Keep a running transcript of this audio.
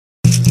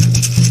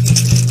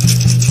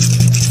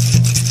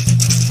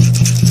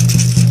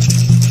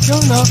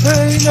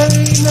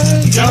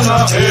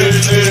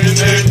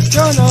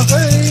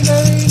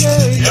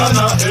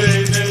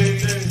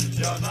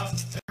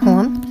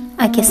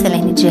Aqui é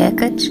Selene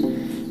Jacket,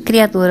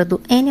 criadora do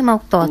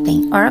Animal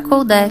Totem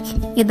Oracle Deck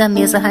e da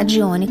mesa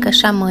radiônica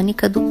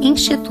xamânica do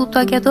Instituto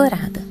Águia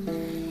Dourada.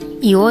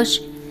 E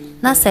hoje,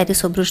 na série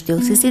sobre os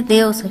deuses e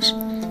deusas,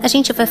 a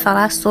gente vai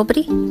falar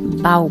sobre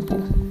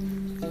Baubo.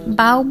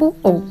 Baubo,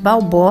 ou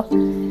Baubó,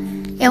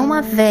 é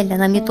uma velha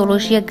na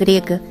mitologia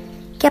grega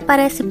que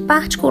aparece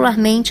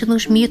particularmente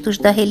nos mitos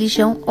da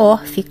religião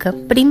órfica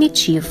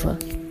primitiva.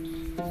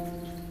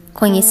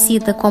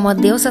 Conhecida como a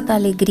deusa da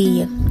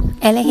alegria,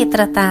 ela é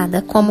retratada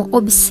como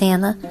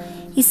obscena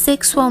e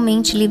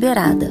sexualmente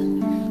liberada.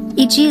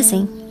 E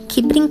dizem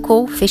que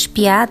brincou, fez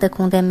piada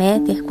com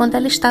Deméter quando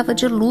ela estava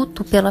de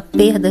luto pela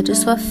perda de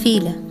sua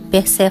filha,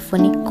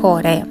 Perséfone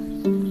Coré.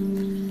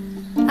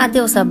 A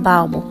deusa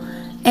Baubo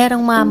era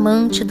uma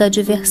amante da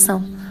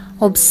diversão,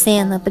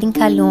 obscena,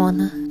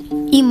 brincalhona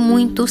e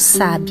muito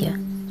sábia.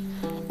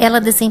 Ela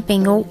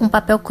desempenhou um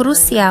papel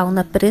crucial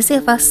na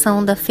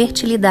preservação da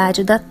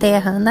fertilidade da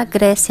terra na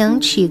Grécia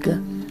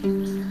Antiga.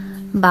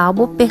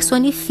 Baubo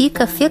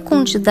personifica a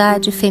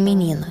fecundidade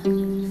feminina.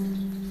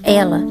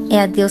 Ela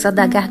é a deusa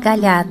da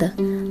gargalhada,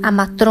 a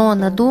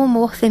matrona do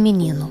humor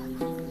feminino.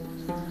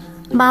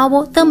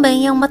 Baubo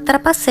também é uma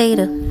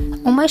trapaceira,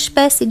 uma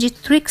espécie de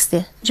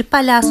trickster, de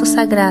palhaço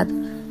sagrado,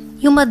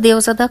 e uma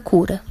deusa da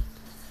cura.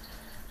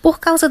 Por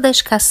causa da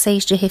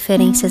escassez de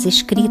referências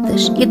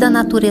escritas e da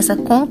natureza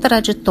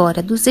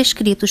contraditória dos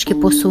escritos que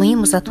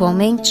possuímos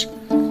atualmente,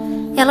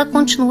 ela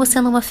continua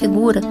sendo uma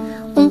figura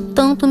um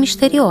tanto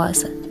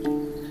misteriosa.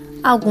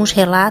 Alguns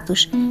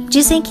relatos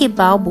dizem que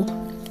Baubo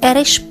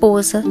era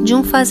esposa de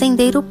um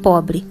fazendeiro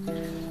pobre.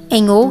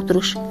 Em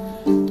outros,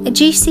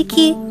 diz-se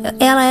que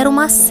ela era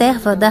uma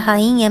serva da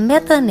rainha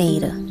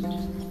metaneira.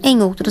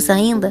 Em outros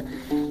ainda,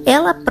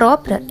 ela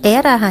própria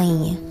era a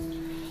rainha.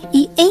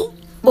 E em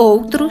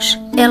outros,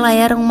 ela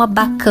era uma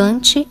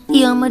bacante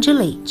e ama de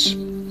leite.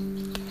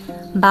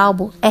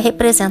 Baubo é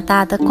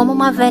representada como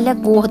uma velha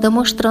gorda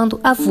mostrando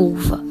a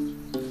vulva.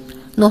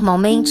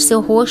 Normalmente,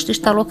 seu rosto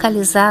está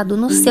localizado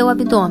no seu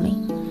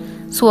abdômen,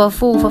 sua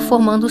vulva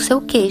formando o seu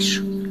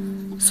queixo.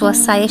 Sua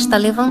saia está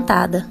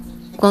levantada,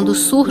 quando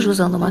surge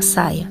usando uma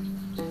saia.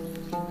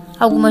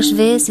 Algumas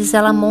vezes,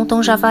 ela monta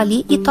um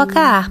javali e toca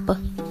a harpa,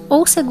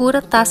 ou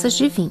segura taças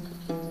de vinho.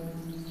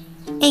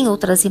 Em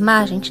outras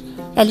imagens,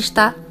 ela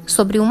está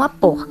sobre uma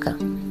porca.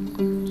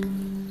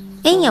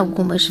 Em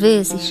algumas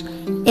vezes,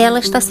 ela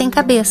está sem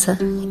cabeça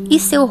e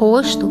seu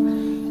rosto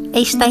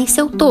está em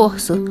seu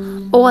torso,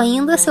 ou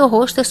ainda seu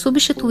rosto é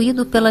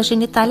substituído pela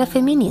genitália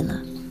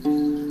feminina.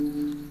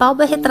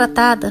 Baubo é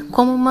retratada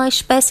como uma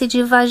espécie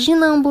de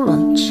vagina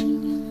ambulante.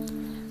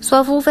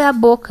 Sua vulva é a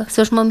boca,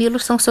 seus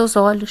mamilos são seus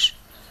olhos.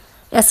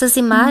 Essas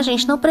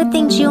imagens não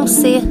pretendiam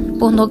ser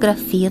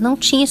pornografia, não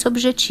tinham esse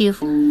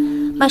objetivo,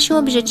 mas tinham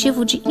o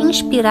objetivo de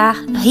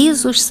inspirar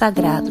risos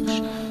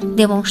sagrados,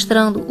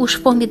 demonstrando os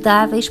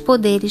formidáveis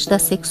poderes da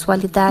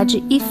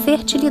sexualidade e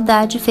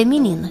fertilidade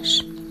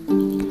femininas.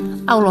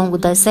 Ao longo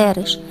das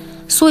eras,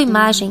 sua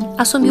imagem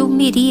assumiu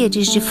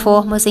miríades de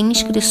formas em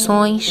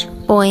inscrições,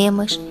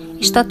 poemas,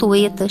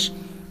 estatuetas,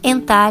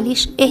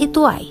 entalhes e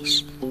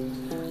rituais.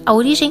 A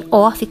origem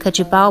órfica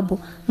de Baubo,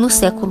 no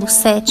século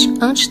VII,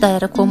 antes da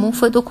Era Comum,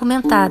 foi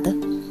documentada.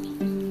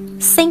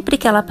 Sempre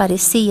que ela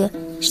aparecia,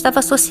 estava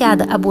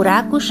associada a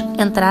buracos,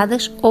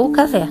 entradas ou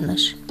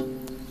cavernas.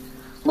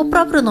 O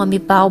próprio nome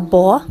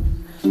Baubó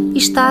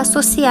está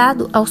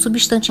associado ao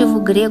substantivo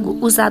grego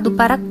usado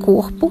para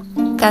corpo,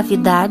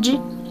 cavidade,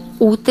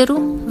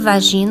 útero,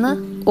 vagina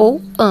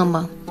ou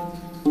ama.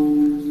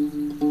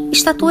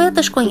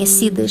 Estatuetas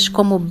conhecidas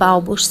como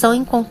Baubos são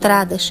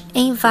encontradas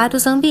em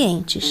vários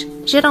ambientes,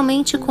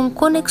 geralmente com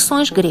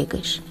conexões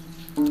gregas.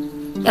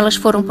 Elas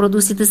foram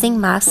produzidas em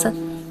massa,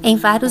 em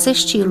vários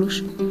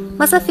estilos,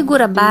 mas a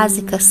figura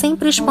básica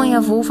sempre expõe a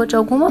vulva de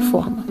alguma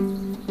forma.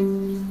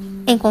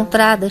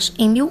 Encontradas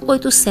em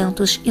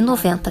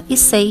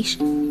 1896,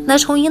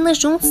 nas ruínas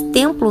de um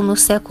templo no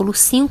século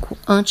V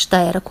antes da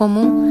Era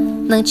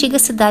Comum, na antiga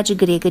cidade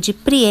grega de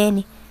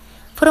Priene,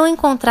 foram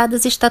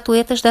encontradas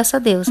estatuetas dessa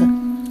deusa.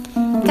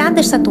 Cada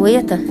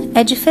estatueta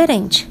é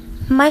diferente,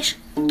 mas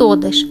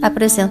todas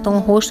apresentam o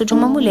rosto de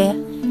uma mulher,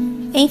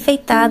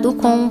 enfeitado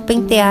com um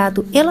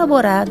penteado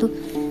elaborado,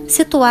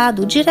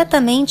 situado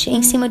diretamente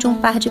em cima de um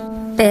par de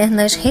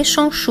pernas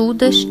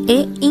rechonchudas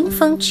e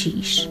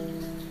infantis.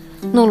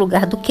 No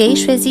lugar do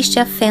queixo existe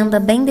a fenda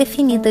bem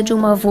definida de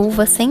uma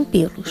vulva sem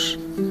pelos.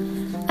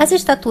 As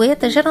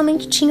estatuetas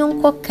geralmente tinham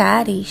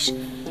cocares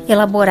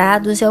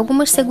elaborados e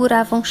algumas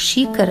seguravam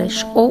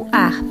xícaras ou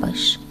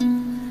harpas.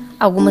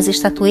 Algumas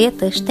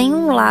estatuetas têm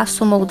um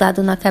laço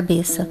moldado na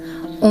cabeça,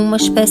 uma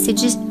espécie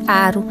de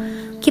aro,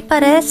 que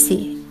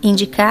parece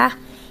indicar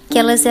que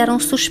elas eram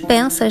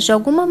suspensas de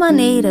alguma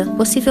maneira,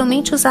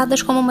 possivelmente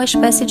usadas como uma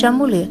espécie de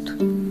amuleto.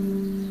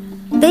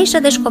 Desde a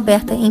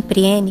descoberta em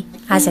Priene,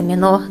 Ásia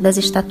Menor,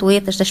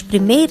 das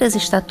primeiras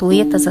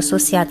estatuetas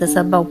associadas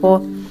a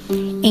Baubó,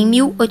 em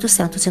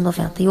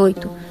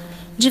 1898,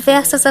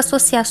 diversas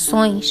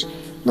associações,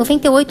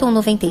 98 ou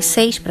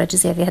 96, para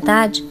dizer a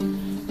verdade,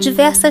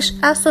 diversas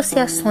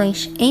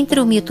associações entre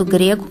o mito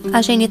grego,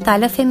 a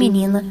genitália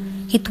feminina,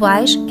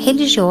 rituais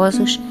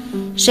religiosos,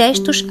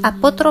 gestos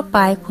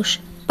apotropaicos,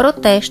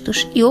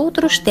 protestos e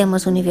outros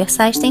temas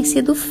universais têm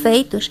sido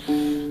feitos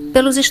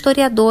pelos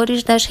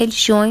historiadores das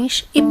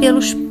religiões e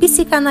pelos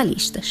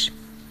psicanalistas.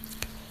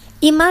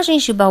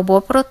 Imagens de Baubó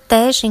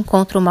protegem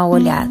contra o mal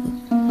olhado.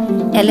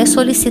 Ela é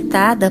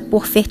solicitada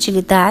por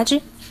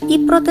fertilidade e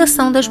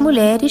proteção das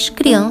mulheres,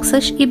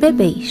 crianças e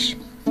bebês.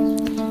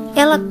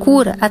 Ela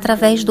cura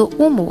através do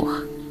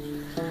humor.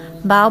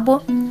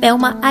 Baubo é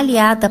uma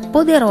aliada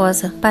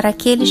poderosa para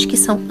aqueles que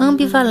são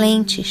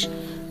ambivalentes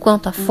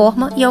quanto à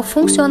forma e ao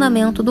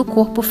funcionamento do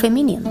corpo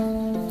feminino.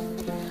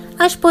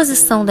 A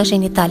exposição da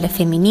genitália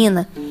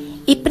feminina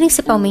e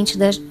principalmente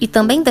e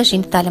também da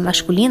genitália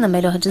masculina,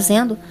 melhor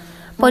dizendo,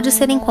 pode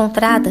ser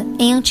encontrada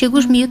em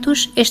antigos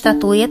mitos,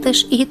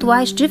 estatuetas e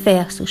rituais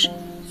diversos.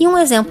 E um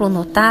exemplo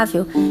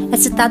notável é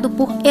citado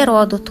por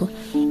Heródoto.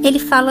 Ele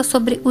fala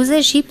sobre os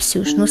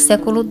egípcios no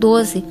século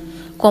XII,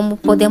 como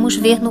podemos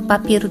ver no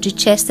papiro de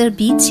Chester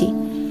Beatty,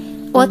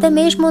 ou até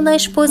mesmo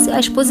a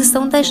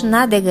exposição das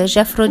nádegas de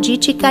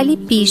Afrodite e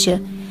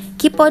Calipígia,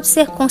 que pode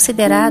ser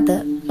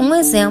considerada um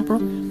exemplo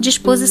de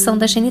exposição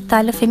da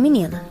genitália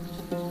feminina.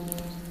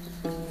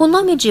 O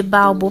nome de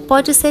Baubo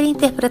pode ser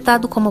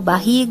interpretado como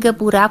barriga,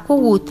 buraco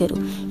ou útero,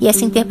 e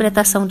essa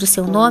interpretação de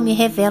seu nome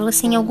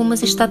revela-se em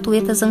algumas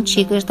estatuetas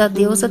antigas da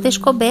deusa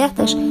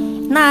descobertas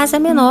na Ásia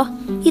Menor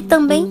e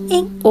também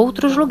em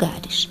outros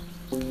lugares.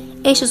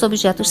 Estes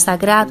objetos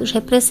sagrados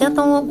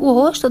representam o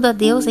rosto da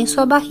deusa em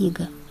sua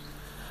barriga.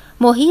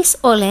 Maurice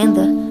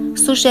Hollander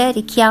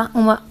sugere que há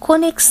uma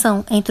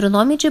conexão entre o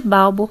nome de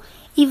Baubo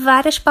e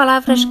várias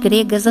palavras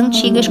gregas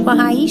antigas com a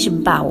raiz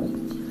bau.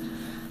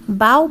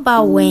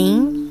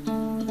 Baubauém,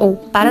 ou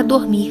para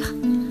dormir,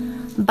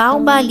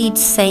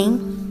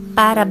 Baubalidsen,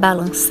 para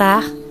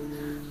balançar,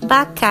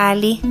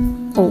 Bacale,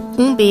 ou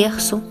um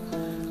berço,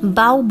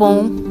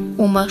 Baubom,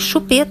 uma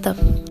chupeta.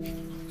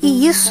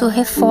 E isso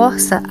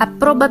reforça a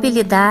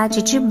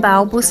probabilidade de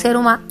Baubo ser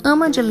uma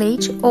ama de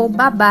leite ou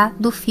babá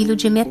do filho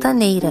de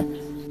Metaneira.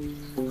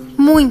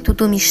 Muito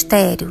do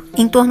mistério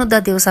em torno da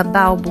deusa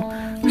Baubo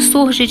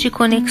surge de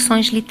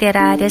conexões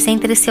literárias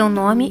entre seu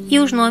nome e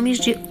os nomes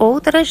de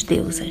outras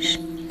deusas.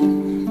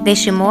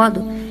 Deste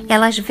modo,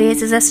 ela às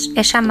vezes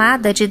é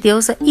chamada de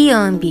deusa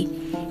Iambe,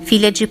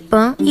 filha de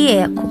Pan e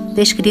Eco,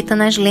 descrita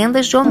nas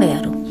lendas de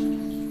Homero.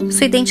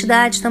 Sua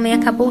identidade também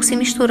acabou se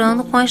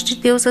misturando com as de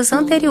deusas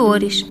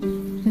anteriores.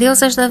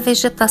 Deusas da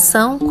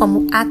vegetação,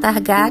 como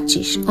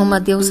Atargates, uma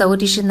deusa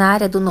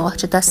originária do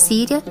norte da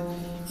Síria,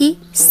 e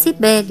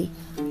Cibele,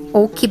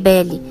 ou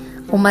Cibele,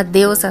 uma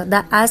deusa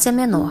da Ásia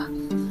Menor.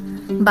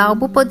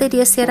 Baubo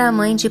poderia ser a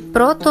mãe de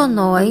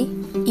Protonoi,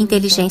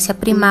 inteligência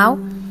primal,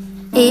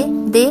 e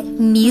de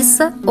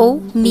Misa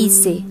ou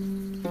Mise,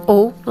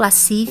 ou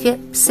lascívia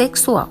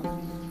sexual.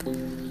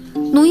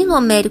 No hino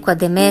homérico a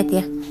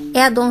Deméter,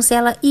 é a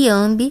donzela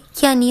Iambe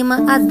que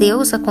anima a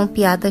deusa com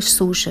piadas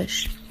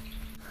sujas.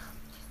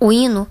 O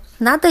hino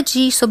nada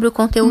diz sobre o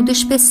conteúdo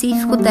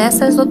específico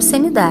dessas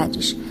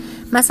obscenidades,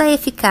 mas a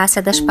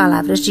eficácia das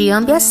palavras de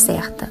Iambe é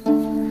certa.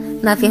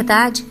 Na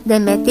verdade,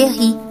 Deméter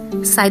ri,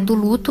 sai do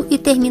luto e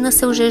termina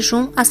seu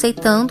jejum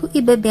aceitando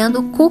e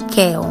bebendo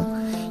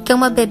kukeon, que é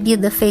uma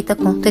bebida feita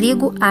com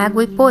trigo,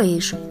 água e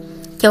poejo,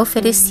 que é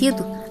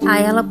oferecido a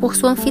ela por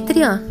sua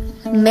anfitriã,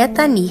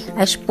 Metanir,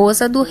 a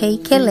esposa do rei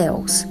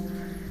Queleus.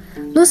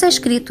 Nos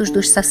escritos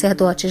dos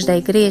sacerdotes da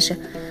igreja,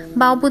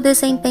 Baubo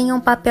desempenha um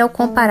papel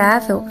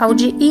comparável ao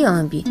de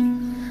Iambe.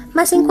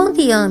 Mas enquanto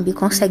Iambe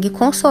consegue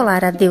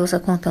consolar a deusa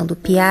contando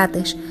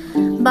piadas,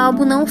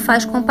 Baubo não o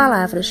faz com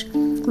palavras,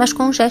 mas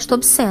com um gesto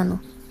obsceno.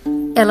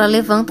 Ela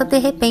levanta de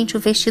repente o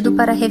vestido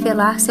para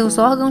revelar seus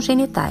órgãos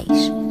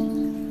genitais.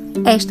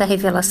 Esta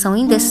revelação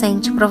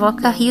indecente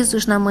provoca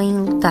risos na mãe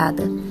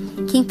enlutada,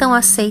 que então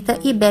aceita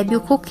e bebe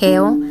o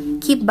kukeon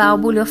que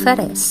Baubo lhe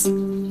oferece.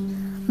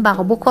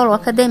 Baubo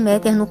coloca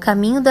Deméter no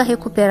caminho da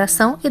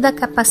recuperação e da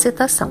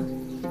capacitação.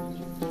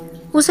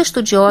 Os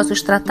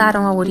estudiosos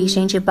trataram a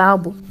origem de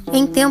Baubo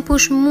em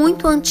tempos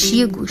muito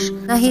antigos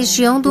na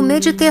região do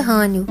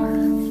Mediterrâneo,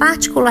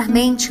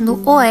 particularmente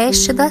no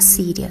oeste da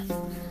Síria.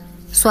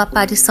 Sua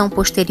aparição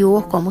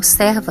posterior como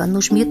serva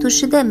nos mitos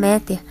de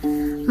Deméter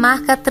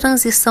marca a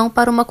transição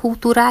para uma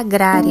cultura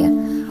agrária,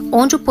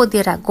 onde o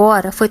poder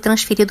agora foi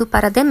transferido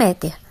para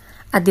Deméter,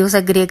 a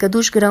deusa grega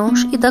dos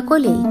grãos e da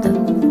colheita.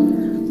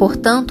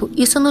 Portanto,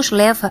 isso nos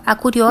leva à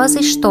curiosa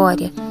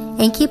história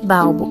em que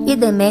Baubo e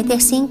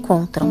Deméter se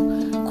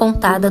encontram,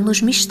 contada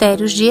nos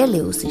Mistérios de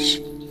Eleusis.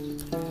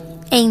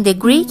 Em The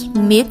Greek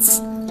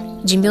Myths,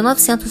 de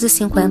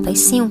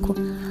 1955,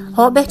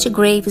 Robert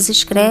Graves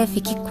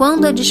escreve que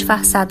quando a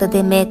disfarçada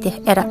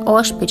Deméter era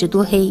hóspede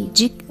do rei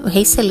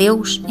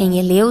Celeus em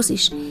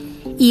Eleusis,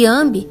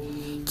 Iambe,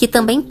 que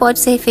também pode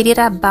se referir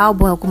a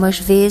Baubo algumas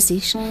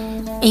vezes,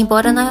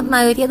 embora na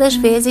maioria das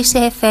vezes se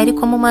refere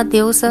como uma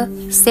deusa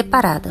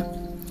separada.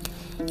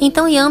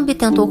 Então Iambe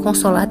tentou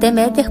consolar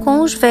Deméter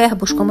com os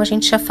verbos, como a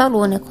gente já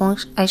falou, com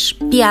as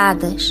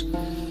piadas.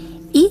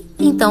 E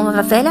então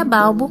a velha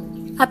Baubo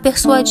a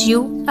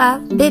persuadiu a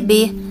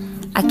beber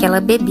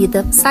aquela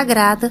bebida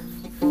sagrada.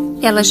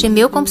 Ela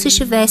gemeu como se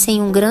estivesse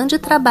em um grande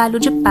trabalho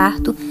de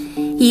parto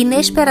e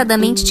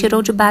inesperadamente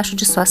tirou debaixo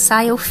de sua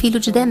saia o filho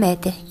de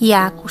Deméter,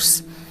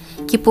 Iacos,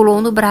 que pulou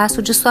no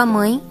braço de sua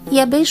mãe e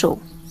a beijou.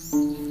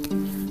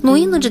 No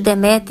hino de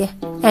Deméter,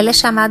 ela é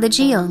chamada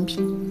de Iambe.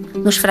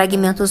 Nos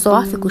fragmentos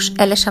órficos,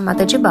 ela é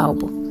chamada de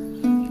Baubo.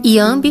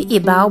 Iambe e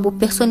Baubo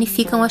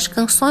personificam as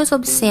canções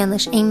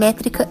obscenas em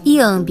métrica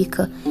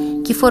iâmbica,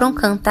 que foram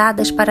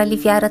cantadas para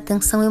aliviar a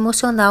tensão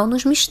emocional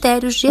nos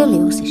mistérios de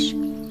Eleusis.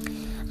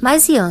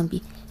 Mas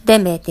Iambe,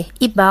 Deméter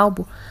e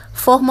Baubo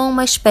formam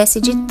uma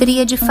espécie de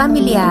tríade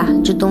familiar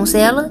de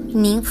donzela,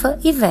 ninfa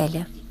e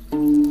velha.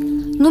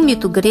 No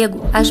mito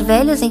grego, as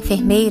velhas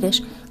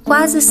enfermeiras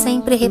quase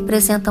sempre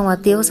representam a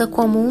deusa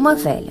como uma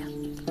velha.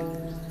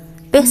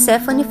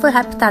 Perséfone foi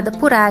raptada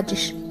por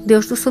Hades,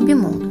 deus do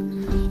submundo,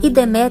 e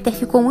Deméter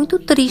ficou muito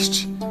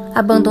triste,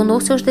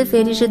 abandonou seus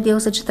deveres de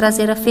deusa de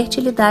trazer a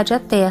fertilidade à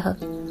terra.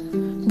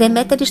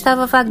 Deméter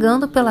estava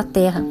vagando pela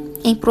terra,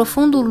 em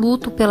profundo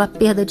luto pela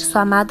perda de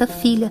sua amada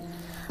filha,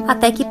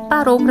 até que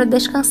parou para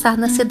descansar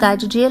na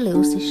cidade de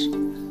Eleusis.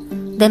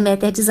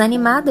 Deméter,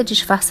 desanimada,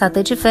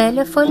 disfarçada de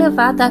velha, foi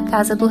levada à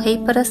casa do rei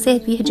para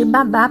servir de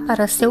babá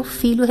para seu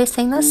filho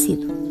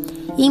recém-nascido.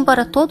 E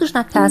embora todos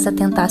na casa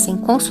tentassem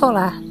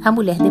consolar a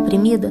mulher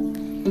deprimida,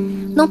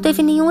 não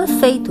teve nenhum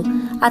efeito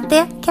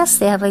até que a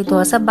serva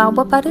idosa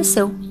Baubo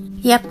apareceu.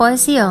 E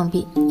após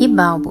Iambe e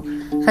Baubo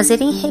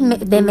fazerem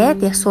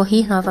Deméter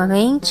sorrir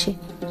novamente,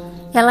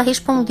 ela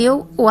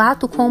respondeu o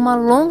ato com uma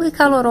longa e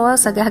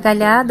calorosa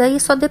gargalhada e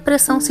sua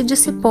depressão se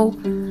dissipou.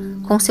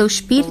 Com seu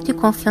espírito e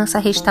confiança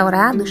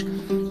restaurados,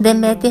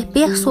 Deméter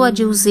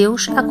persuadiu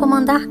Zeus a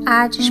comandar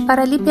Hades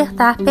para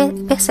libertar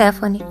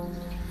Perséfone.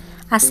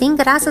 Assim,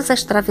 graças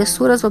às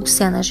travessuras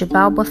obscenas de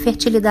Baubo, a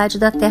fertilidade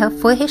da terra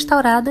foi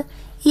restaurada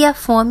e a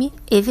fome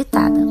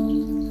evitada.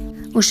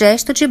 O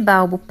gesto de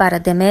Baubo para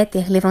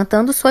Deméter,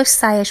 levantando suas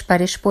saias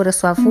para expor a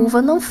sua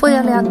vulva, não foi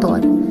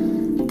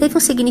aleatório. Teve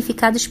um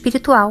significado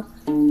espiritual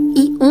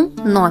e um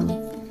nome: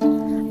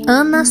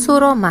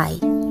 Anassoromai.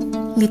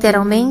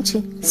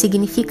 Literalmente,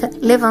 significa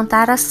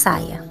levantar a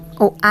saia,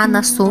 ou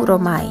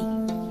Anassoromai.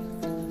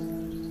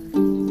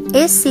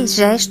 Esse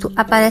gesto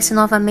aparece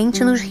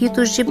novamente nos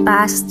ritos de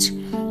Bast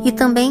e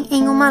também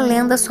em uma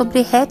lenda sobre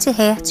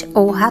Het-Hert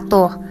ou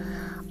Hathor,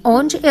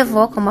 onde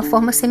evoca uma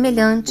forma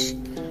semelhante,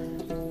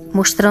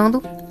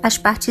 mostrando as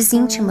partes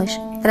íntimas,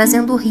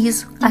 trazendo o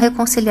riso, a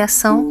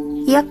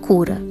reconciliação e a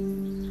cura.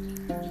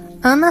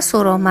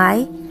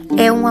 Anassoromai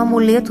é um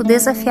amuleto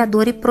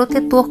desafiador e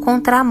protetor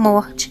contra a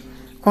morte,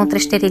 contra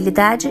a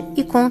esterilidade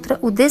e contra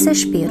o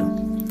desespero.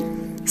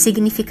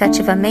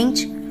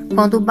 Significativamente,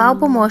 quando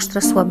Baubo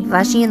mostra sua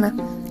vagina,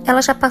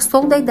 ela já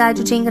passou da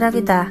idade de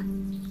engravidar.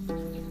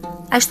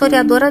 A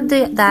historiadora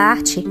da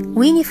arte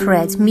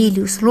Winifred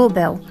Milius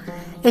Lubell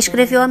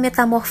escreveu A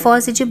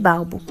Metamorfose de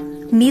Baubo,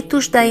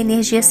 Mitos da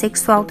Energia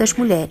Sexual das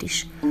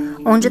Mulheres,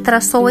 onde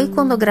traçou a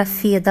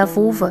iconografia da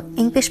vulva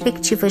em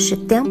perspectivas de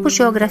tempo,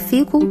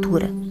 geografia e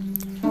cultura.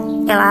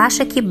 Ela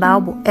acha que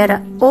Baubo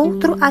era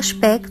outro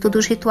aspecto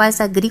dos rituais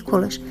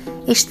agrícolas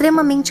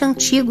extremamente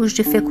antigos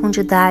de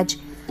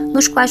fecundidade,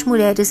 nos quais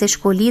mulheres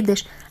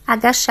escolhidas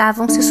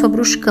agachavam-se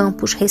sobre os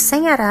campos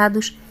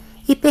recém-arados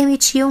e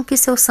permitiam que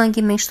seu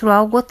sangue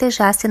menstrual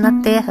gotejasse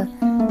na terra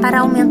para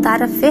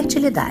aumentar a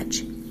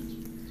fertilidade.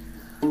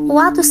 O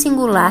ato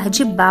singular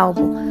de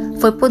Baubo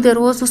foi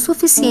poderoso o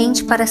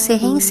suficiente para ser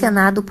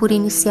reencenado por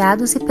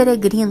iniciados e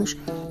peregrinos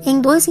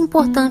em 2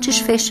 importantes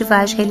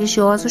festivais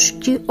religiosos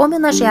que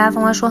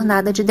homenageavam a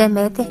jornada de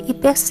Deméter e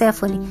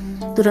Perséfone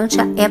durante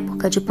a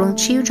época de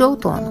plantio de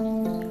outono.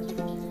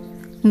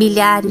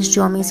 Milhares de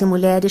homens e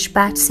mulheres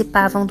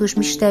participavam dos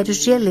mistérios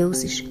de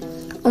Eleusis,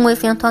 um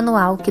evento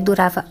anual que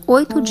durava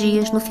 8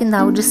 dias no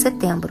final de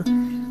setembro,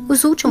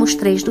 os últimos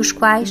 3 dos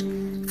quais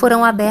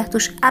foram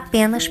abertos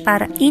apenas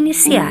para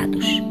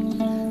iniciados.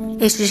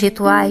 Estes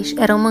rituais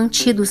eram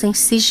mantidos em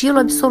sigilo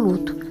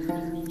absoluto,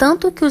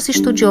 tanto que os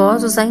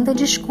estudiosos ainda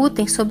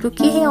discutem sobre o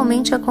que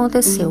realmente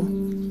aconteceu.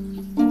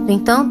 No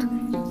entanto,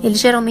 eles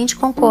geralmente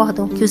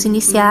concordam que os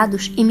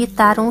iniciados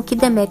imitaram o que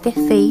Deméter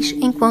fez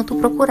enquanto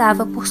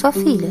procurava por sua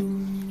filha,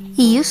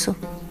 e isso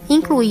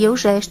incluía o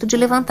gesto de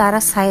levantar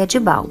a saia de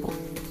Baubo.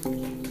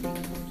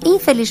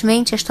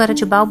 Infelizmente, a história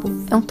de Baubo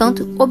é um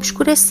tanto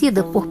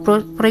obscurecida por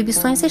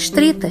proibições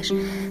estritas,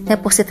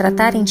 por se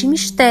tratarem de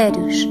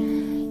mistérios,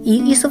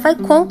 e isso vai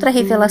contra a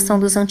revelação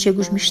dos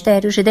antigos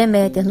mistérios de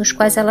Deméter, nos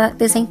quais ela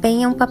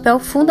desempenha um papel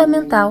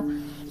fundamental,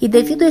 e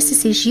devido a esse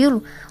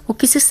sigilo, o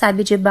que se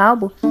sabe de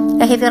Baubo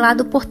é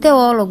revelado por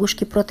teólogos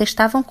que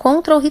protestavam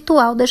contra o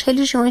ritual das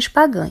religiões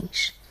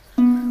pagãs.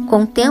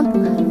 Com o tempo,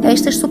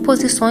 estas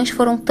suposições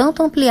foram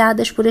tanto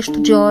ampliadas por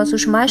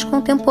estudiosos mais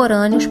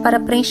contemporâneos para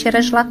preencher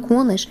as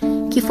lacunas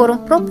que foram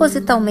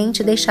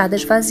propositalmente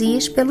deixadas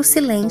vazias pelo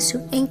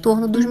silêncio em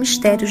torno dos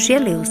mistérios de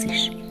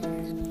Eleusis.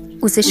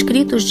 Os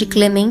escritos de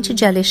Clemente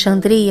de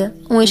Alexandria,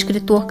 um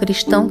escritor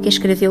cristão que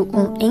escreveu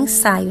um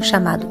ensaio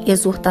chamado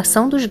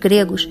Exortação dos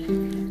Gregos,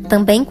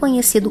 também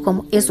conhecido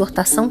como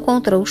Exortação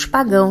contra os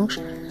Pagãos,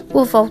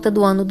 por volta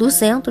do ano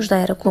 200 da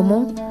Era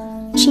Comum,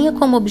 tinha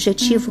como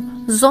objetivo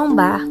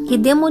zombar e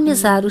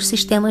demonizar os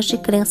sistemas de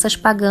crenças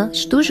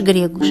pagãs dos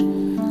gregos,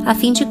 a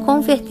fim de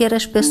converter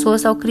as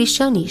pessoas ao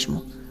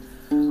cristianismo.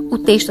 O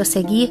texto a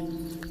seguir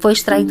foi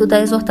extraído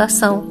da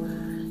exortação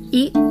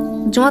e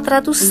de uma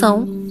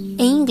tradução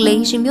em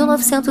inglês de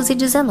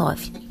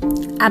 1919.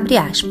 Abre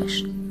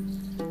aspas.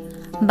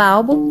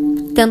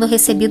 Baubo, tendo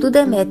recebido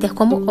Deméter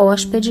como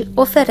hóspede,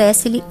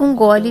 oferece-lhe um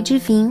gole de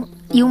vinho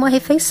e uma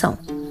refeição.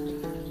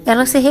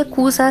 Ela se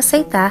recusa a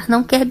aceitar,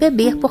 não quer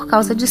beber por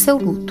causa de seu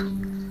luto.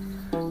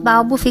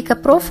 Baubo fica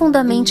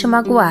profundamente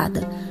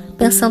magoada,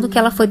 pensando que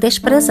ela foi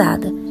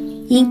desprezada,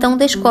 e então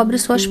descobre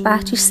suas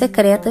partes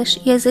secretas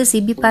e as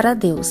exibe para a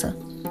deusa.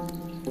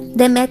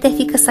 Deméter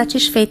fica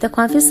satisfeita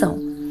com a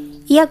visão,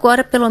 e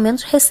agora pelo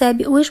menos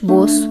recebe o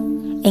esboço,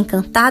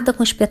 encantada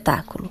com o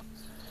espetáculo.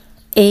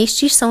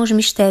 Estes são os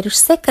mistérios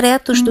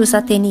secretos dos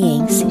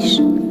atenienses.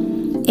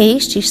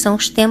 Estes são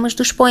os temas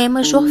dos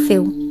poemas de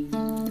Orfeu.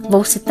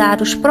 Vou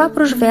citar os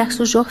próprios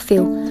versos de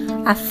Orfeu,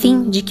 a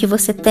fim de que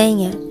você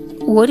tenha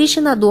o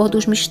originador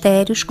dos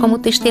mistérios como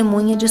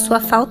testemunha de sua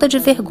falta de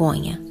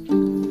vergonha.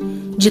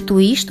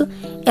 Dito isto,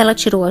 ela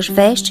tirou as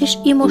vestes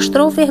e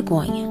mostrou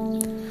vergonha.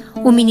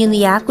 O menino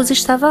Iacos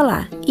estava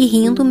lá, e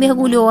rindo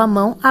mergulhou a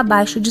mão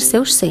abaixo de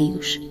seus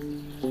seios.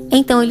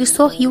 Então ele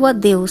sorriu à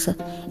deusa,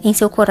 em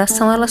seu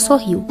coração ela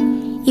sorriu,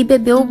 e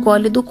bebeu o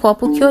gole do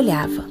copo que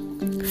olhava.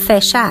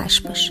 Fecha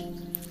aspas.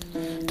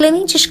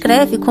 Clemente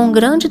escreve com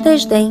grande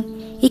desdém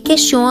e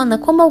questiona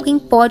como alguém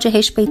pode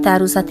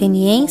respeitar os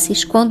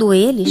atenienses quando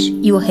eles,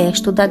 e o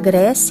resto da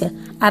Grécia,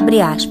 abre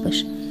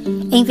aspas,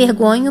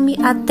 envergonho-me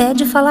até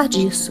de falar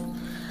disso,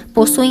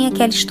 possuem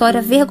aquela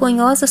história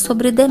vergonhosa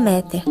sobre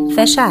Deméter,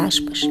 fecha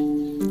aspas.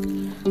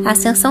 A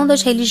ascensão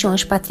das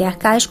religiões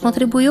patriarcais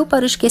contribuiu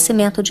para o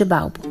esquecimento de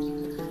Baubo.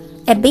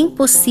 É bem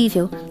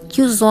possível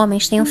que os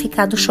homens tenham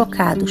ficado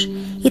chocados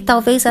e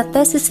talvez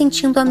até se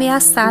sentindo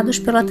ameaçados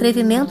pelo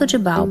atrevimento de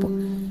Baubo,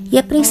 e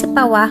a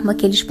principal arma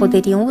que eles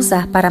poderiam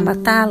usar para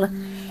matá-la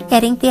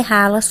era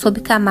enterrá-la sob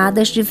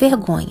camadas de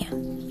vergonha.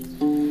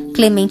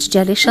 Clemente de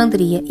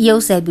Alexandria e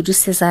Eusébio de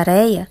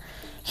Cesareia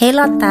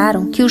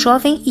relataram que o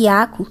jovem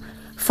Iaco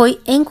foi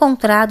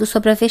encontrado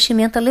sobre a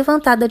vestimenta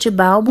levantada de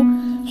Baubo,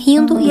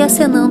 rindo e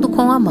acenando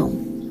com a mão.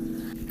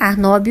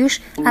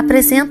 Arnóbios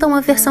apresenta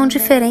uma versão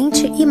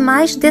diferente e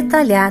mais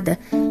detalhada,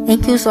 em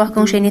que os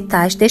órgãos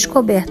genitais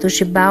descobertos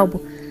de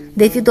Baubo,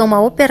 devido a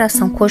uma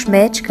operação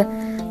cosmética,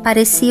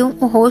 pareciam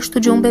o rosto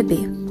de um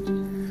bebê.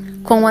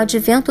 Com o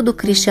advento do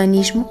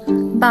cristianismo,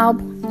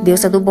 Baubo,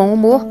 deusa do bom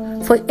humor,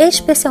 foi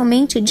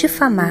especialmente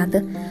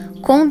difamada,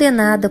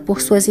 condenada por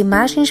suas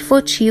imagens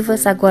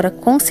votivas agora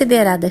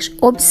consideradas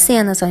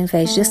obscenas ao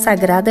invés de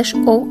sagradas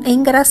ou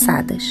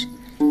engraçadas.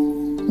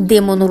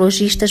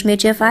 Demonologistas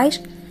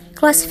medievais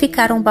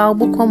classificaram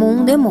Baubo como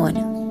um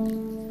demônio.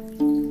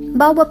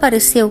 Baubo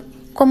apareceu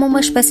como uma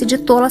espécie de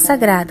tola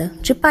sagrada,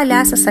 de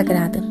palhaça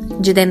sagrada,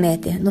 de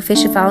Deméter, no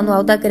festival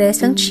anual da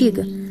Grécia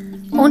Antiga,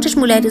 onde as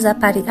mulheres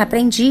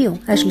aprendiam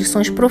as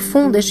lições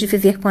profundas de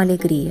viver com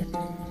alegria,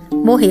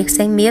 morrer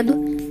sem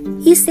medo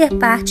e ser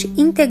parte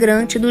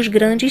integrante dos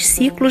grandes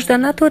ciclos da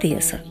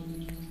natureza.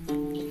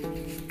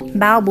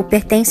 Baubo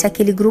pertence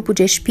àquele grupo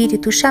de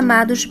espíritos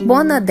chamados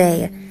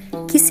Bonadeia,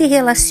 que se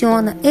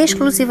relaciona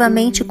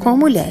exclusivamente com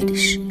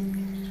mulheres.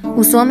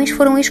 Os homens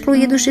foram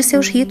excluídos de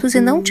seus ritos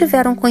e não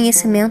tiveram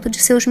conhecimento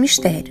de seus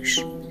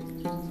mistérios.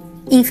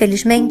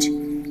 Infelizmente,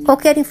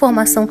 qualquer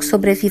informação que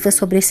sobreviva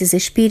sobre esses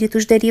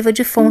espíritos deriva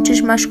de fontes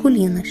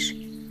masculinas.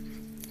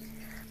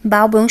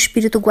 Baubo é um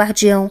espírito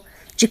guardião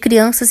de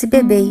crianças e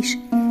bebês,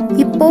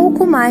 e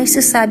pouco mais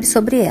se sabe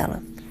sobre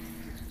ela.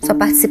 Sua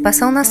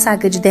participação na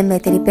saga de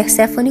Deméter e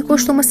Perséfone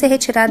costuma ser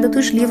retirada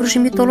dos livros de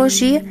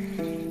mitologia,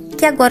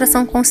 que agora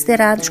são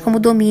considerados como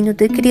domínio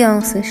de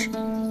crianças,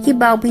 e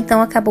Baubo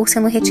então acabou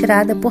sendo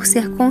retirada por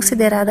ser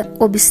considerada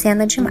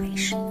obscena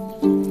demais.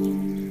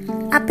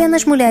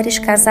 Apenas mulheres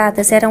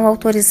casadas eram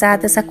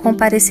autorizadas a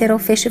comparecer ao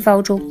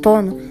festival de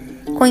outono,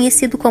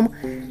 conhecido como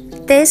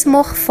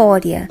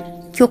Tesmorfória,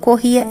 que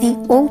ocorria em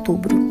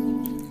outubro.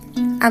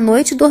 À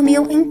noite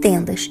dormiam em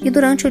tendas, e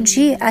durante o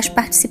dia as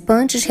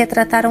participantes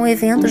retrataram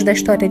eventos da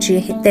história de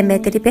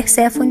Deméter e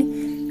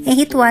Perséfone em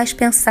rituais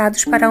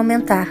pensados para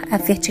aumentar a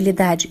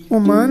fertilidade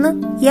humana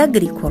e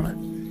agrícola.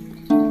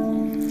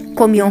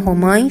 Comiam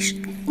romães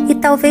e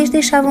talvez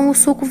deixavam o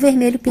suco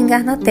vermelho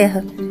pingar na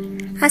terra,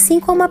 assim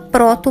como a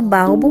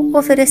proto-Baubo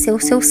ofereceu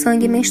seu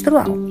sangue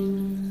menstrual.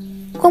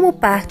 Como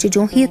parte de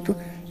um rito,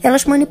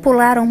 elas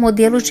manipularam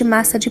modelos de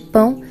massa de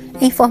pão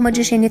em forma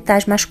de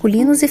genitais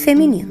masculinos e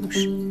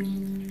femininos.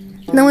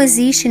 Não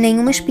existe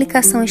nenhuma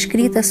explicação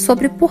escrita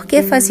sobre por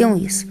que faziam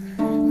isso,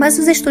 mas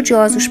os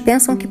estudiosos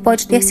pensam que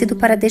pode ter sido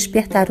para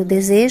despertar o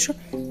desejo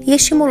e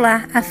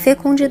estimular a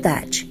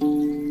fecundidade.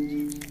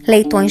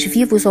 Leitões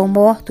vivos ou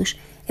mortos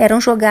eram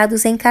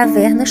jogados em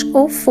cavernas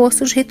ou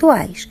fossos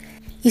rituais,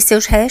 e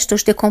seus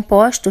restos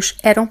decompostos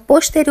eram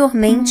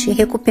posteriormente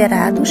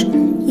recuperados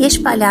e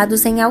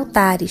espalhados em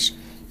altares,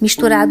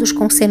 misturados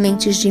com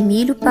sementes de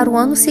milho para o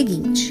ano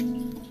seguinte.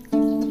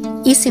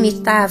 Isso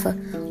imitava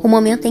o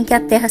momento em que a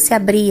terra se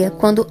abria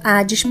quando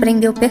Hades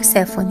prendeu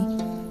Perséfone,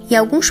 e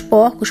alguns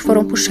porcos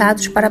foram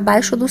puxados para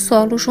baixo do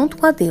solo junto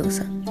com a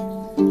deusa.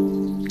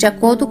 De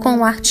acordo com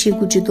o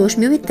artigo de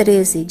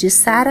 2013 de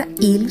Sarah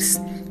Illes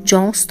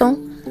Johnston,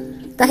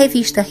 da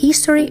revista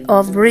History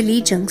of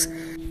Religions,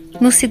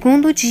 no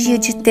segundo dia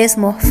de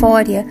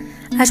Tesmorfória,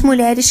 as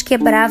mulheres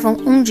quebravam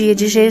um dia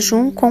de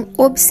jejum com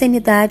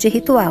obscenidade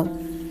ritual,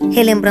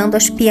 relembrando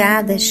as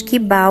piadas que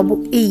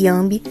Baubo e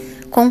Iambe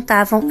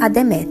contavam a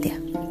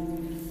Deméter.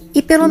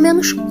 E pelo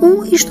menos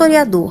um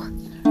historiador,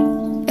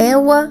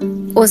 Ewa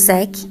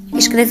Ozek,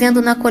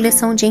 escrevendo na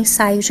coleção de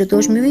ensaios de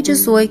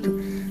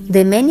 2018,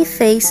 The Many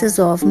Faces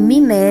of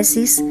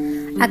Mimesis,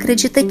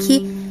 acredita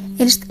que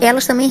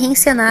elas também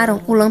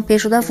reencenaram o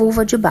lampejo da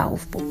vulva de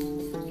Baubo.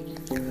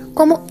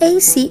 Como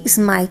A.C.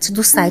 Smythe,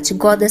 do site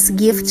Goddess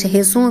Gift,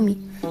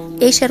 resume,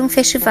 este era um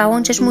festival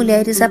onde as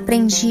mulheres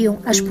aprendiam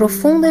as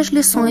profundas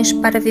lições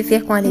para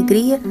viver com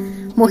alegria,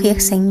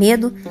 morrer sem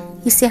medo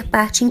e ser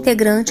parte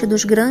integrante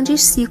dos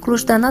grandes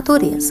ciclos da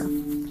natureza.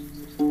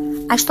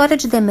 A história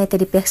de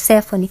Deméter e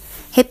Perséfone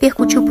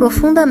repercutiu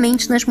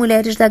profundamente nas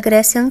mulheres da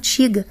Grécia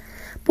Antiga,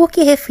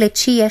 porque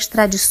refletia as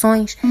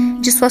tradições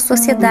de sua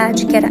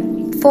sociedade, que era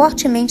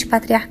fortemente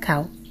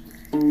patriarcal.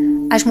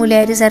 As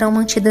mulheres eram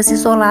mantidas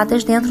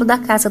isoladas dentro da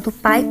casa do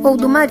pai ou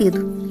do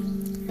marido.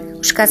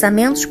 Os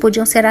casamentos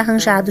podiam ser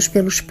arranjados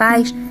pelos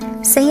pais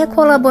sem a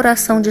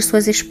colaboração de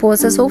suas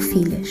esposas ou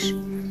filhas,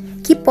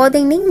 que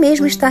podem nem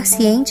mesmo estar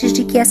cientes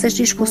de que essas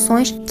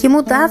discussões que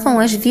mudavam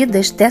as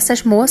vidas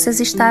dessas moças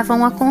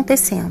estavam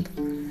acontecendo.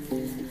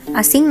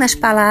 Assim, nas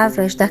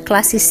palavras da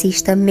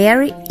classicista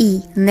Mary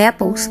E.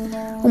 Naples,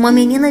 uma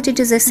menina de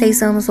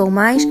 16 anos ou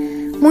mais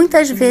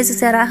muitas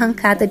vezes era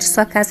arrancada de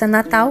sua casa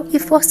natal e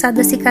forçada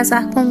a se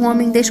casar com um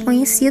homem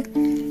desconhecido,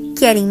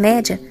 que era, em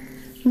média,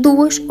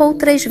 2 ou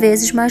 3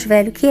 vezes mais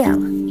velho que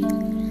ela.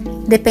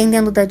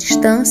 Dependendo da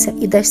distância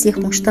e das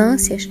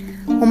circunstâncias,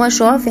 uma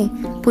jovem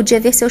podia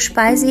ver seus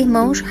pais e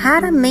irmãos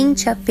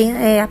raramente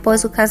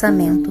após o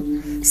casamento,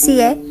 se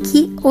é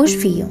que os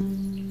viam.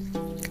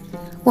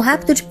 O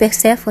rapto de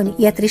Perséfone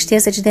e a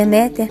tristeza de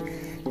Deméter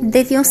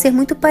deviam ser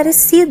muito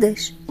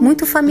parecidas,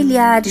 muito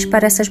familiares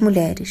para essas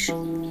mulheres.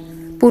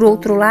 Por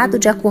outro lado,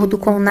 de acordo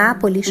com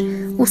Nápoles,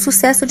 o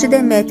sucesso de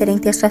Deméter em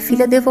ter sua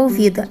filha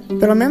devolvida,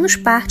 pelo menos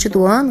parte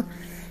do ano,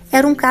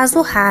 era um caso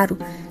raro,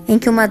 em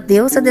que uma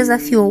deusa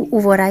desafiou o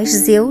voraz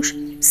Zeus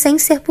sem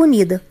ser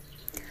punida.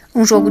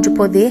 Um jogo de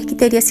poder que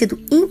teria sido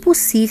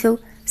impossível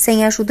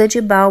sem a ajuda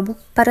de Baubo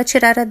para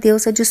tirar a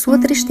deusa de sua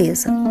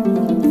tristeza.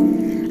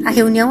 A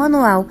reunião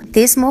anual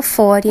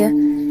Tesmofória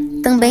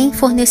também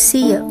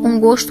fornecia um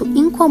gosto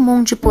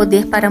incomum de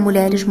poder para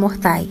mulheres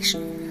mortais,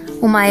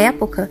 uma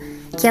época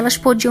que elas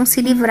podiam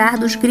se livrar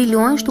dos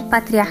grilhões do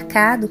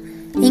patriarcado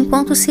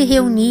enquanto se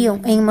reuniam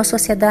em uma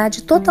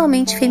sociedade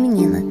totalmente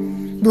feminina,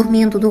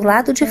 dormindo do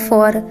lado de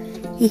fora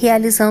e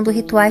realizando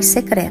rituais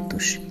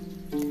secretos.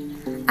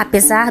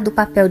 Apesar do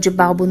papel de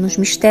Baubo nos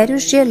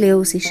mistérios de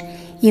Eleusis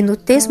e no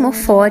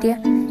Tesmofória,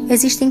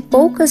 existem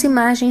poucas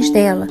imagens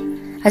dela.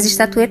 As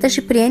estatuetas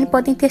de Priene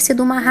podem ter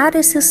sido uma rara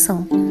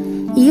exceção,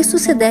 e isso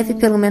se deve,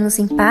 pelo menos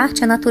em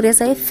parte, à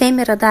natureza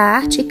efêmera da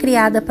arte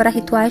criada para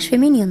rituais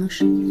femininos.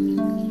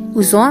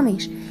 Os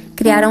homens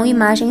criaram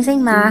imagens em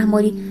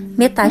mármore,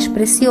 metais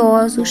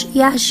preciosos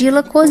e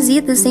argila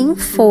cozidas em um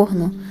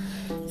forno.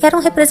 Eram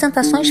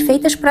representações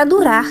feitas para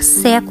durar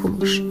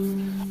séculos.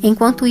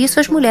 Enquanto isso,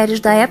 as mulheres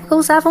da época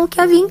usavam o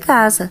que havia em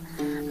casa,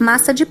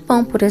 massa de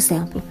pão, por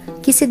exemplo,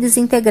 que se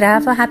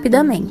desintegrava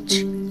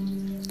rapidamente.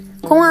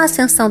 Com a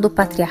ascensão do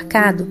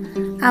patriarcado,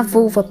 a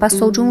vulva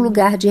passou de um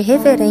lugar de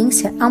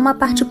reverência a uma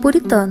parte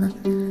puritana,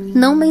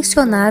 não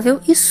mencionável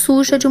e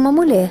suja de uma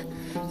mulher,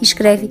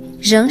 escreve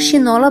Jean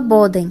Chinola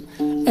Boden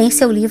em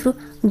seu livro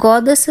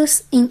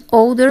Goddesses in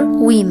Older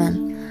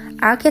Women,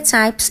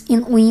 Archetypes in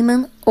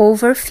Women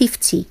Over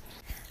 50.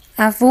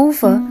 A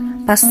vulva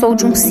passou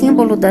de um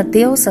símbolo da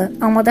deusa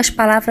a uma das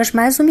palavras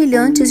mais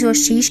humilhantes e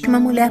hostis que uma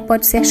mulher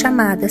pode ser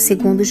chamada,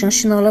 segundo Jean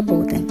Chinola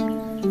Boden.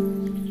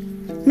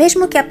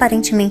 Mesmo que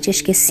aparentemente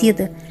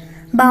esquecida,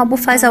 Baubo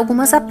faz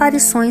algumas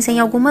aparições em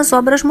algumas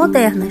obras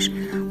modernas,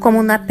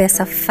 como na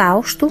peça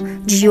Fausto,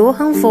 de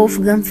Johann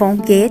Wolfgang von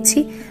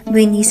Goethe, do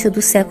início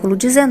do século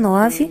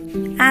XIX,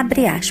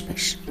 abre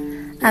aspas.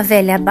 A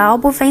velha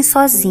Baubo vem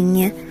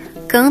sozinha,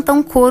 canta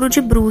um coro de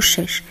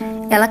bruxas,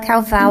 ela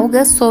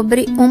cavalga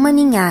sobre uma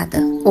ninhada,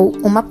 ou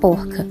uma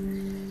porca.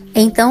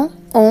 Então,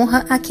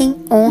 honra a quem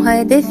honra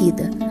é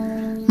devida.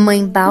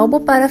 Mãe Baubo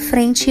para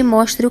frente e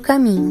mostre o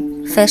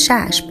caminho,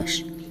 fecha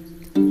aspas.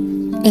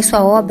 Em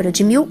sua obra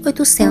de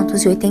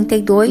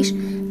 1882,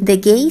 The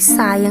Gay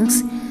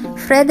Science,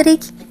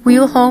 Friedrich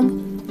Wilhelm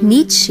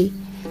Nietzsche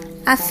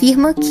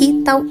afirma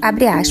que,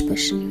 abre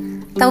aspas,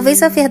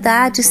 talvez a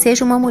verdade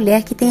seja uma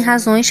mulher que tem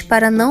razões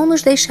para não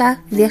nos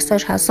deixar ver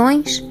suas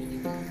razões?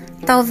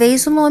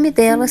 Talvez o nome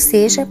dela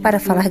seja, para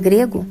falar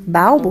grego,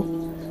 Baubo,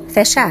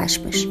 fecha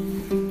aspas.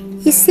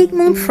 E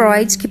Sigmund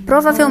Freud, que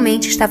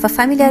provavelmente estava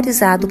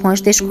familiarizado com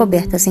as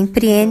descobertas em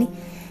Priene,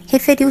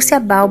 referiu-se a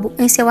Baubo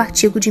em seu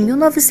artigo de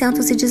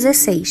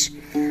 1916,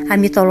 A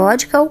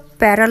Mythological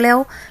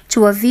Parallel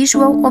to a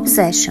Visual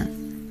Obsession.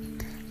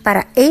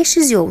 Para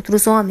estes e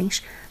outros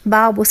homens,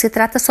 Baubo se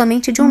trata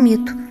somente de um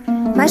mito,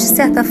 mas de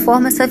certa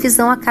forma essa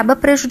visão acaba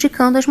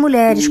prejudicando as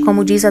mulheres,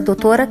 como diz a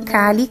doutora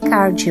Kali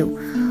Cargill,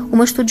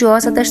 uma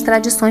estudiosa das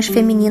tradições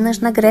femininas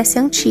na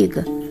Grécia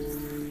Antiga.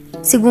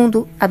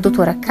 Segundo a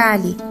doutora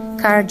Kali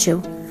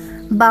Cargill,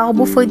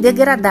 Baubo foi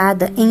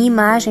degradada em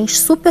imagens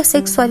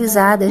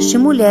supersexualizadas de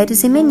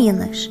mulheres e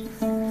meninas.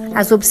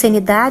 As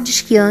obscenidades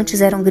que antes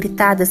eram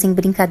gritadas em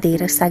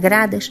brincadeiras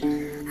sagradas,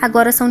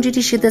 agora são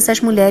dirigidas às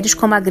mulheres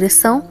como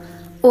agressão,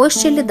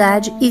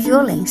 hostilidade e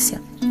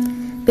violência.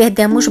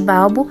 Perdemos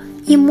Baubo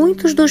e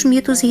muitos dos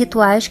mitos e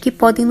rituais que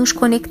podem nos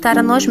conectar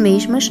a nós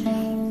mesmas,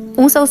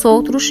 uns aos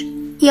outros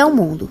e ao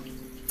mundo.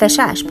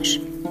 Fecha aspas.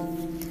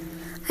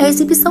 A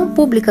exibição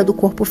pública do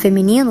corpo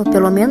feminino,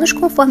 pelo menos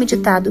conforme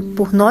ditado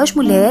por nós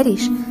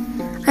mulheres,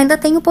 ainda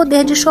tem o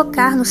poder de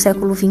chocar no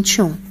século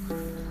XXI.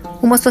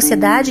 Uma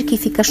sociedade que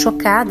fica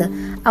chocada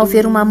ao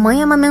ver uma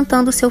mãe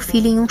amamentando seu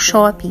filho em um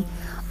shopping,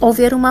 ou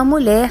ver uma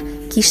mulher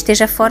que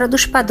esteja fora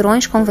dos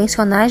padrões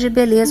convencionais de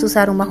beleza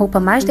usar uma roupa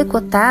mais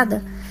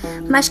decotada,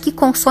 mas que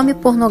consome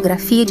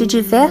pornografia de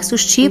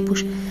diversos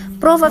tipos,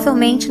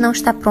 provavelmente não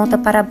está pronta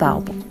para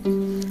Baubo.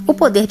 O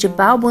poder de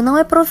Baubo não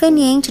é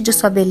proveniente de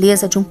sua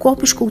beleza de um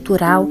corpo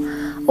escultural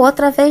ou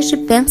através de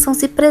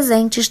bênçãos e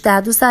presentes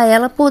dados a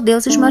ela por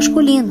deuses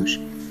masculinos.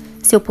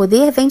 Seu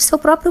poder vem de seu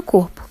próprio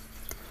corpo.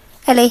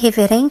 Ela é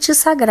irreverente e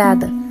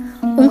sagrada,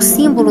 um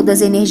símbolo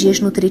das energias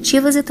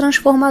nutritivas e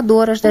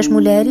transformadoras das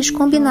mulheres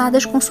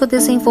combinadas com sua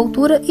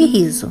desenvoltura e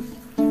riso.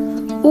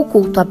 O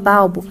culto a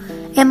Baubo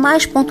é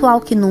mais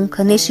pontual que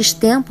nunca nestes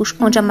tempos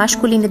onde a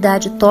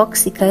masculinidade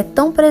tóxica é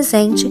tão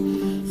presente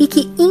e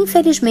que,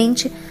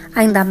 infelizmente,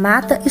 ainda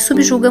mata e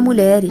subjuga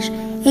mulheres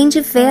em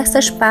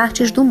diversas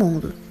partes do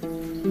mundo.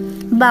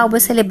 Baubo é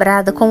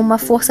celebrada como uma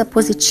força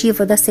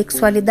positiva da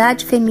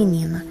sexualidade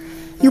feminina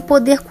e o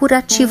poder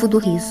curativo do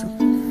riso.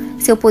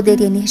 Seu poder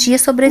e energia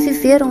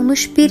sobreviveram no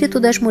espírito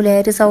das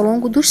mulheres ao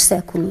longo dos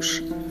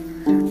séculos.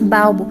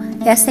 Baubo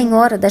é a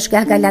senhora das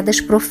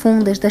gargalhadas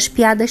profundas, das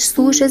piadas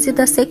sujas e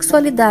da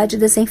sexualidade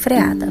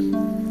desenfreada.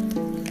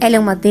 Ela é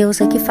uma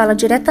deusa que fala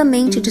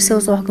diretamente de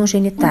seus órgãos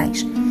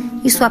genitais,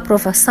 e sua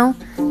aprovação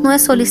não é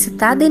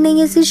solicitada e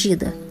nem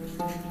exigida.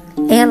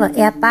 Ela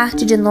é a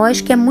parte de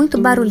nós que é muito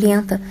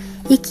barulhenta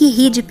e que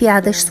ri de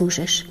piadas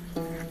sujas,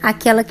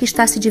 aquela que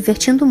está se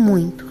divertindo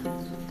muito.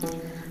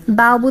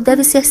 Baubo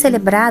deve ser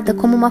celebrada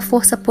como uma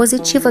força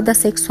positiva da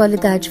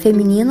sexualidade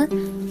feminina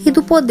e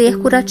do poder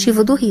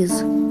curativo do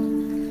riso.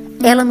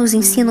 Ela nos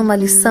ensina uma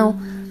lição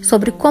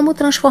sobre como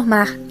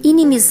transformar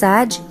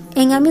inimizade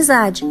em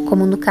amizade,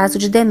 como no caso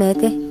de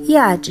Deméter e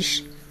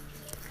Hades.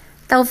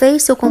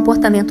 Talvez seu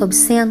comportamento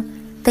obsceno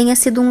tenha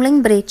sido um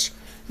lembrete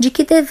de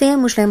que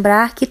devemos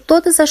lembrar que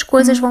todas as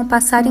coisas vão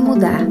passar e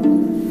mudar,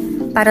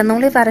 para não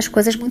levar as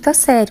coisas muito a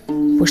sério,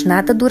 pois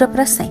nada dura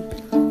para sempre.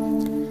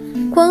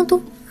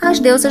 Quanto às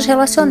deusas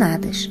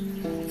relacionadas,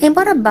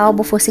 embora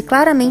Baubo fosse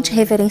claramente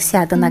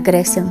reverenciada na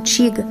Grécia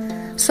Antiga,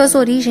 suas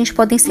origens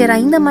podem ser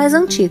ainda mais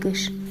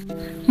antigas.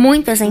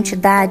 Muitas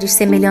entidades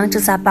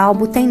semelhantes a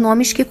Baubo têm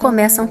nomes que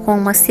começam com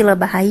uma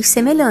sílaba raiz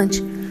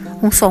semelhante,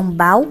 um som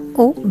Bau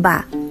ou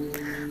Ba.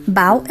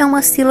 Bau é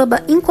uma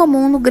sílaba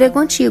incomum no grego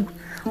antigo,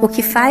 o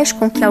que faz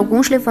com que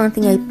alguns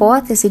levantem a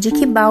hipótese de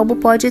que Baubo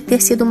pode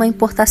ter sido uma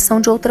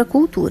importação de outra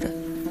cultura.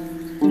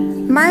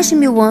 Mais de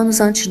 1000 anos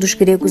antes dos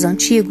gregos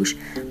antigos,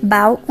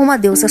 Bau, uma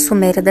deusa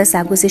suméria das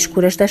águas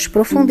escuras das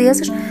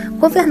profundezas,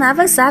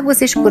 governava as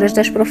águas escuras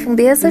das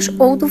profundezas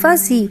ou do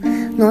vazio,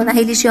 na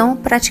religião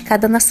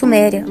praticada na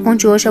Suméria,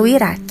 onde hoje é o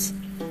Iraque.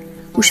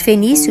 Os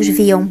fenícios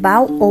viam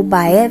Bau ou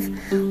Baev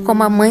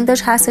como a mãe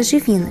das raças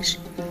divinas.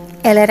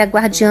 Ela era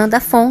guardiã da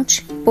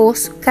fonte,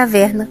 poço,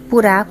 caverna,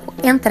 buraco,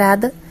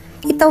 entrada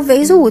e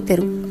talvez o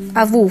útero,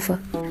 a vulva.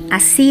 A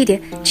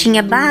Síria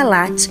tinha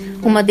Baalat,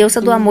 uma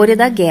deusa do amor e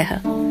da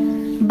guerra.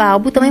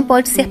 Baubo também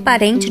pode ser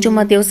parente de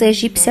uma deusa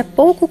egípcia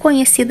pouco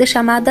conhecida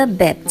chamada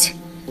Bebt.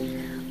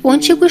 O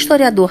antigo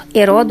historiador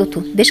Heródoto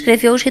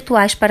descreveu os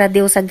rituais para a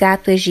deusa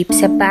gato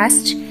egípcia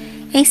Bast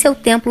em seu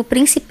templo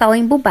principal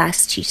em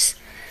Bubastis.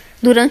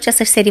 Durante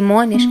essas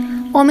cerimônias,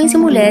 homens e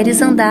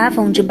mulheres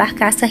andavam de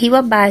barcaça rio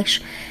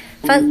abaixo,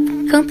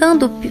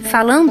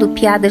 falando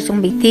piadas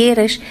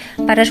zombeteiras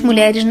para as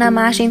mulheres na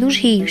margem dos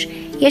rios,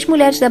 e as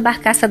mulheres da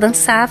barcaça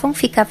dançavam,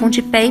 ficavam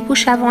de pé e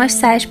puxavam as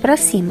saias para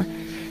cima.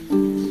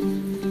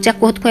 De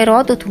acordo com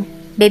Heródoto,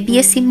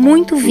 bebia-se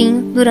muito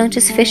vinho durante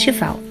esse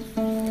festival.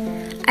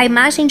 A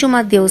imagem de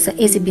uma deusa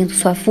exibindo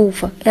sua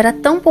vulva era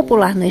tão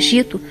popular no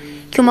Egito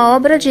que uma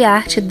obra de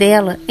arte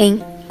dela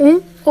em um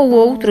ou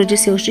outro de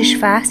seus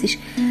disfarces,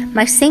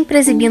 mas sempre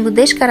exibindo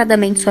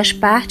descaradamente suas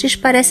partes,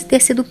 parece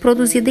ter sido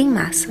produzida em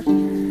massa.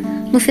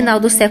 No final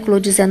do século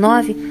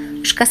XIX,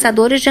 os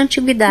caçadores de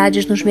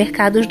antiguidades nos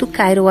mercados do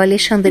Cairo ou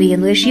Alexandria,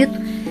 no Egito,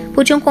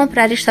 podiam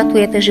comprar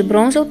estatuetas de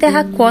bronze ou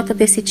terracota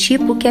desse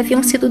tipo que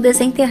haviam sido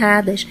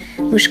desenterradas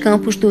nos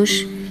campos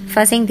dos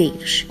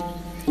fazendeiros.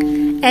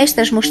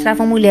 Estas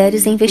mostravam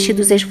mulheres em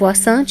vestidos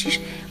esvoaçantes,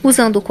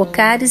 usando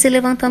cocares e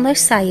levantando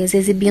as saias,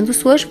 exibindo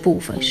suas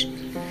vulvas.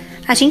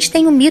 A gente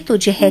tem o mito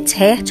de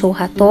Het ou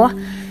Hathor,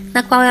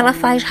 na qual ela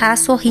faz Ra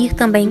sorrir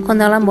também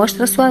quando ela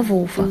mostra sua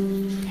vulva.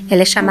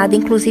 Ela é chamada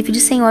inclusive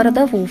de Senhora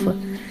da Vulva.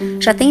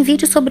 Já tem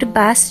vídeo sobre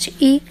Bast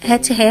e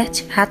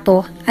Het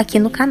Hathor aqui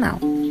no canal.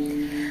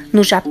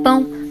 No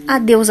Japão, a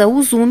deusa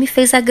Uzumi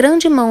fez a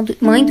grande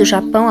mãe do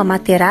Japão, a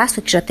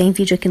Materaço, que já tem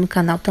vídeo aqui no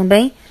canal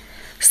também,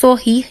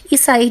 sorrir e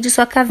sair de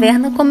sua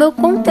caverna, como eu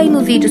contei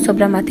no vídeo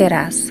sobre a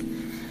Materaço,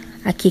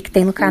 aqui que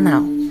tem no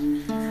canal.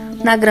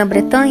 Na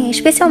Grã-Bretanha,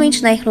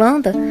 especialmente na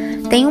Irlanda,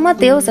 tem uma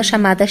deusa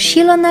chamada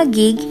Sheela na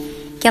Gig,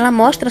 que ela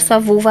mostra sua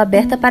vulva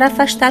aberta para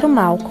afastar o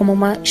mal, como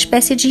uma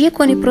espécie de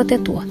ícone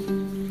protetor.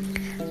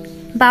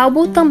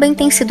 Baubo também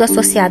tem sido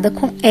associada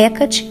com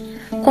Hecate,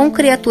 com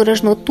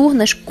criaturas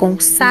noturnas, com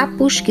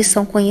sapos, que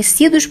são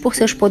conhecidos por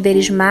seus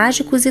poderes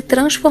mágicos e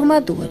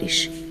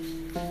transformadores.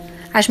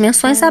 As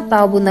menções a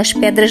Baubo nas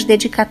pedras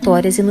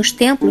dedicatórias e nos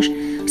templos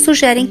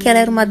sugerem que ela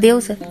era uma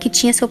deusa que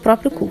tinha seu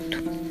próprio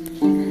culto.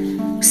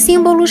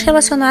 Símbolos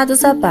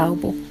relacionados a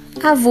Baubo: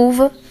 a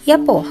vulva e a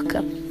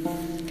porca.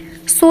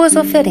 Suas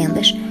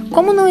oferendas.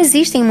 Como não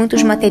existem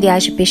muitos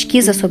materiais de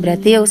pesquisa sobre a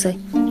deusa,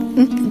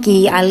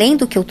 que além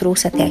do que eu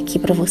trouxe até aqui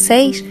para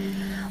vocês,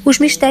 os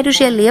mistérios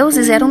de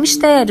Eleusis eram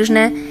mistérios,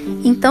 né?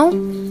 Então,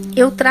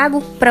 eu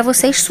trago para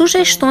vocês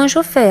sugestões de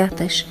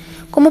ofertas,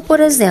 como, por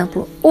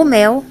exemplo, o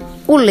mel,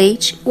 o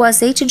leite, o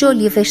azeite de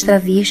oliva extra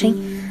virgem,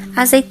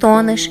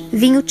 azeitonas,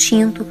 vinho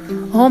tinto,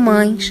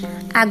 romães,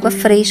 água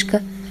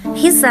fresca,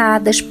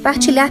 risadas,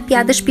 partilhar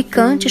piadas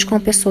picantes com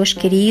pessoas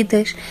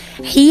queridas,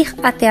 rir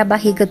até a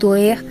barriga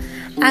doer,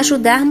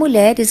 ajudar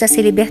mulheres a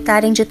se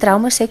libertarem de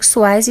traumas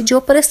sexuais e de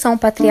opressão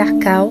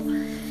patriarcal,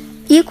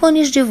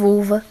 ícones de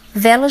vulva,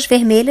 velas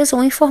vermelhas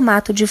ou em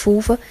formato de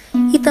vulva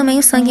e também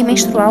o sangue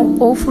menstrual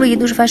ou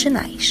fluidos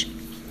vaginais.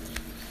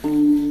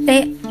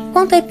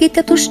 Quanto a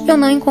epítetos, eu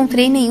não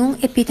encontrei nenhum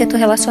epíteto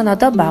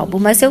relacionado a Baubo,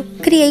 mas eu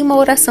criei uma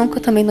oração que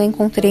eu também não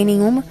encontrei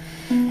nenhuma,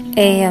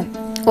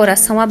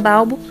 oração a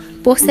Baubo,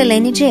 por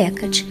Selene de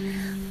Hecate.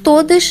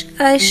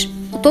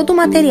 Todo o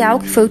material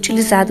que foi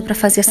utilizado para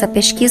fazer essa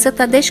pesquisa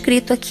está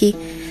descrito aqui,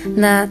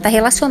 está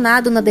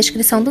relacionado na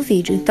descrição do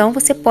vídeo, então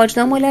você pode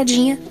dar uma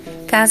olhadinha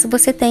caso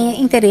você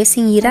tenha interesse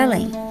em ir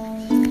além.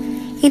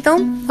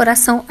 Então,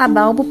 oração a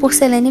Baubo por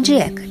Selene de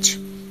Hecate.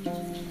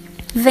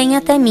 Venha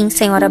até mim,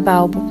 Senhora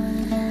Baubo,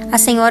 a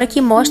senhora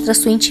que mostra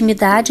sua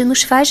intimidade e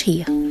nos faz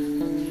rir.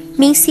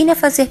 Me ensine a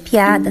fazer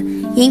piada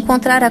e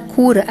encontrar a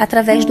cura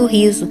através do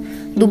riso,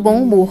 do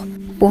bom humor,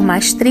 por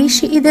mais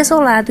triste e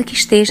desolado que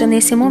esteja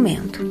nesse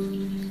momento.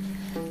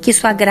 Que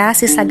sua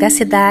graça e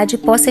sagacidade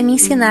possa me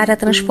ensinar a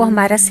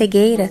transformar a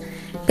cegueira,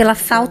 pela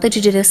falta de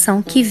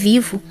direção que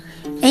vivo,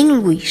 em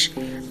luz,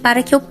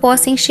 para que eu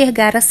possa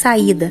enxergar a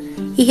saída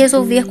e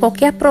resolver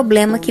qualquer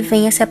problema que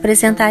venha se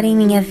apresentar em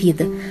minha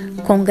vida,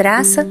 com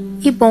graça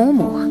e bom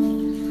humor.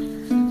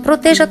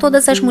 Proteja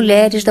todas as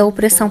mulheres da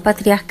opressão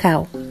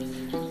patriarcal.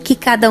 Que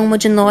cada uma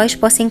de nós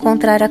possa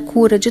encontrar a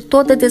cura de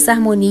toda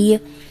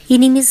desarmonia,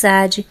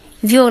 inimizade,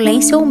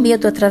 violência ou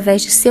medo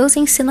através de seus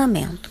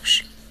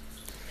ensinamentos.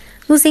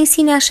 Nos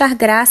ensine a achar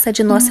graça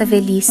de nossa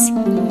velhice,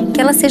 que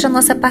ela seja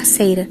nossa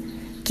parceira,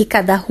 que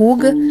cada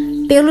ruga,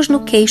 pelos no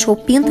queixo ou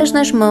pintas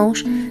nas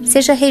mãos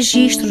seja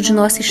registro de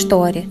nossa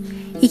história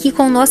e que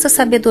com nossa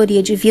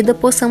sabedoria de vida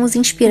possamos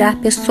inspirar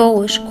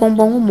pessoas com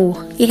bom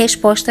humor e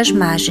respostas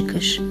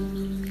mágicas.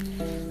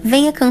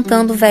 Venha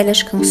cantando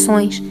velhas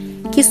canções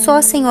que só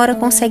a Senhora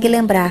consegue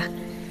lembrar,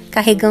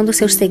 carregando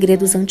seus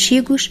segredos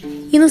antigos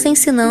e nos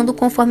ensinando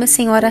conforme a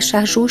Senhora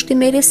achar justo e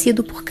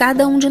merecido por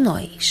cada um de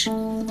nós.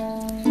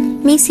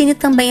 Me ensine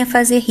também a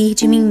fazer rir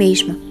de mim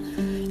mesma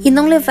e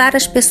não levar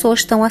as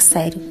pessoas tão a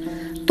sério.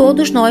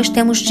 Todos nós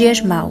temos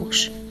dias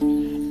maus.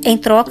 Em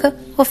troca,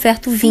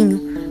 oferto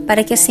vinho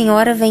para que a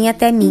Senhora venha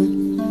até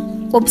mim.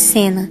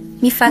 Obscena,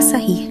 me faça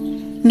rir,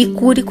 me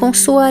cure com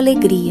sua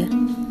alegria.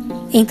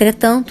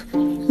 Entretanto,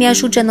 me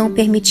ajude a não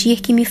permitir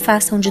que me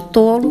façam de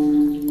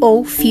tolo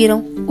ou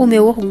firam o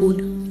meu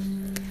orgulho.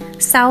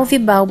 Salve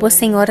Baubo, a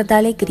Senhora da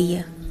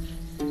Alegria.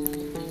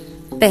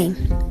 Bem,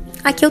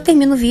 aqui eu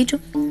termino o vídeo.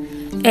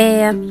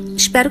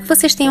 Espero que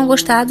vocês tenham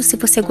gostado. Se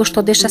você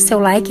gostou, deixa seu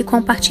like,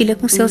 compartilha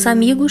com seus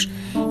amigos.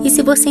 E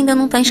se você ainda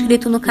não está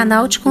inscrito no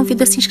canal, te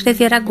convido a se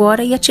inscrever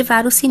agora e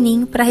ativar o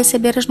sininho para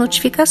receber as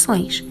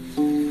notificações.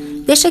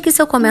 Deixa aqui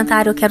seu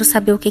comentário, eu quero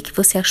saber o que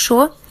você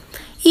achou.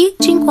 E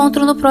te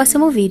encontro no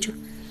próximo vídeo.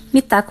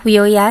 Mitaku e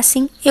eu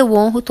assim, eu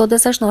honro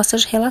todas as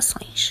nossas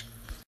relações.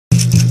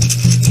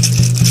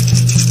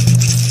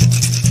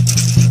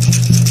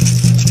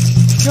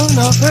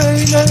 Yana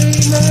hey nay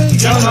nay,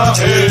 Yana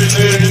hey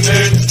nay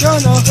nay,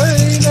 Yana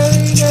hey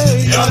nay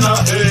nay, Yana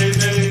hey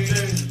nay.